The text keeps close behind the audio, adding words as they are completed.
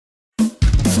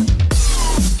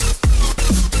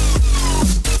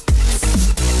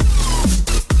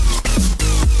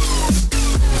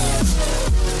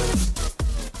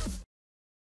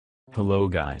Hello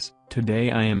guys, today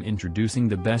I am introducing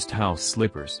the best house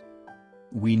slippers.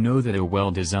 We know that a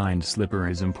well-designed slipper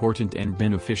is important and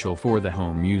beneficial for the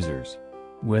home users.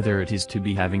 Whether it is to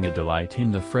be having a delight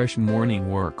in the fresh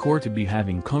morning work or to be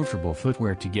having comfortable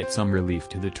footwear to get some relief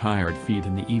to the tired feet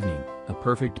in the evening, a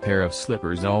perfect pair of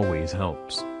slippers always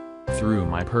helps. Through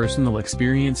my personal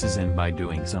experiences and by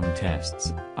doing some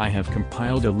tests, I have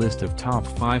compiled a list of top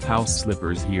 5 house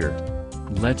slippers here.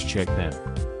 Let's check them.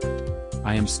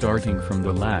 I am starting from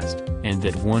the last, and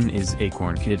that one is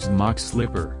ACORN Kids Mock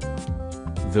Slipper.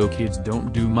 Though kids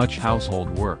don't do much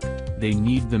household work, they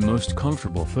need the most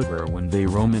comfortable footwear when they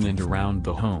roam in and around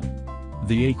the home.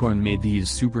 The ACORN made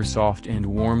these super soft and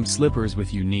warm slippers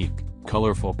with unique,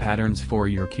 colorful patterns for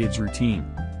your kids' routine.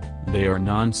 They are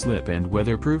non-slip and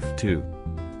weatherproof too.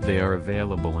 They are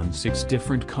available in 6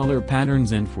 different color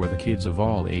patterns and for the kids of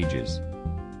all ages.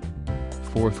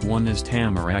 Fourth one is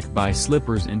Tamarac by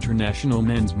Slippers International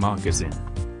Men's Moccasin.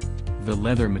 The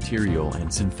leather material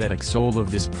and synthetic sole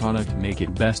of this product make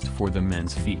it best for the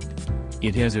men's feet.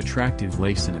 It has attractive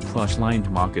lace and a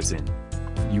plush-lined moccasin.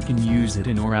 You can use it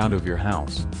in or out of your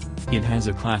house. It has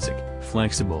a classic,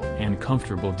 flexible and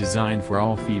comfortable design for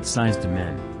all feet-sized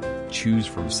men. Choose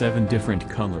from 7 different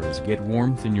colors. Get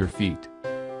warmth in your feet.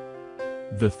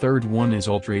 The third one is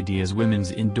ULTRAIDEAS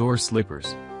Women's Indoor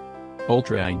Slippers.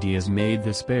 ULTRAIDEAS made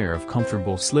this pair of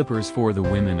comfortable slippers for the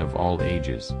women of all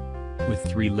ages. With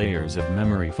 3 layers of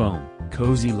memory foam,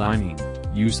 cozy lining,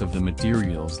 use of the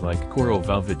materials like coral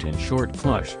velvet and short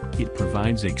plush, it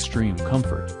provides extreme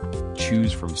comfort.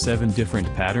 Choose from 7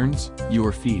 different patterns,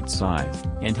 your feet size,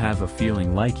 and have a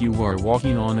feeling like you are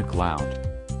walking on a cloud.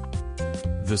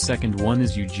 The second one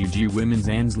is UGG Women's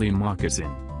Ansley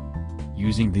Moccasin.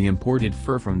 Using the imported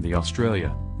fur from the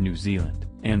Australia, New Zealand,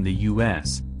 and the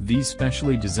US, these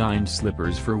specially designed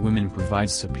slippers for women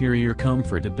provide superior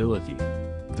comfortability.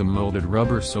 The molded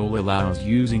rubber sole allows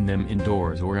using them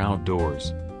indoors or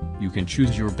outdoors. You can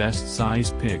choose your best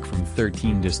size pick from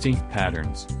 13 distinct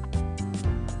patterns.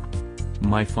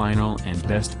 My final and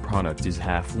best product is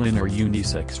Haflinger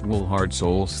Unisex Wool Hard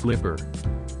Sole Slipper.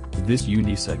 This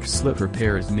unisex slipper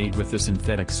pair is made with a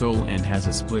synthetic sole and has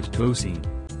a split toe seam.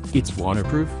 It's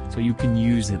waterproof, so you can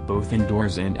use it both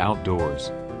indoors and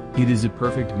outdoors. It is a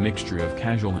perfect mixture of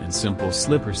casual and simple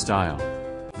slipper style.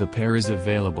 The pair is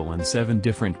available in 7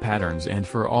 different patterns and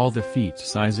for all the feet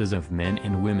sizes of men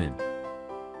and women.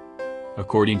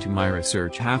 According to my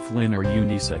research, Haflinger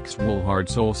Unisex Wool Hard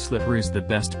Sole Slipper is the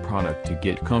best product to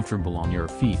get comfortable on your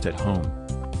feet at home.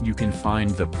 You can find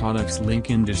the product's link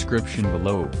in description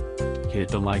below. Hit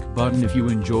the like button if you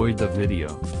enjoyed the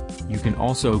video. You can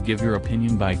also give your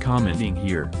opinion by commenting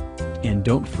here. And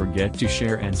don't forget to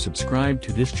share and subscribe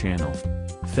to this channel.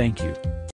 Thank you.